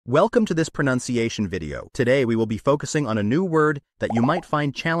Welcome to this pronunciation video. Today we will be focusing on a new word that you might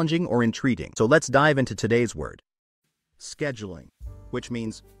find challenging or intriguing. So let's dive into today's word. Scheduling, which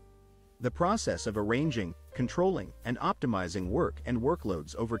means the process of arranging, controlling, and optimizing work and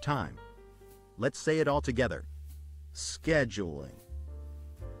workloads over time. Let's say it all together. Scheduling.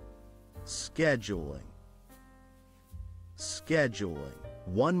 Scheduling. Scheduling.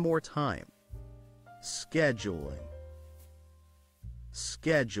 One more time. Scheduling.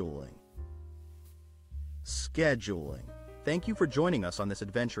 Scheduling. Scheduling. Thank you for joining us on this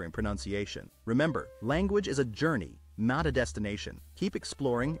adventure in pronunciation. Remember, language is a journey, not a destination. Keep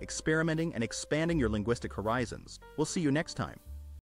exploring, experimenting, and expanding your linguistic horizons. We'll see you next time.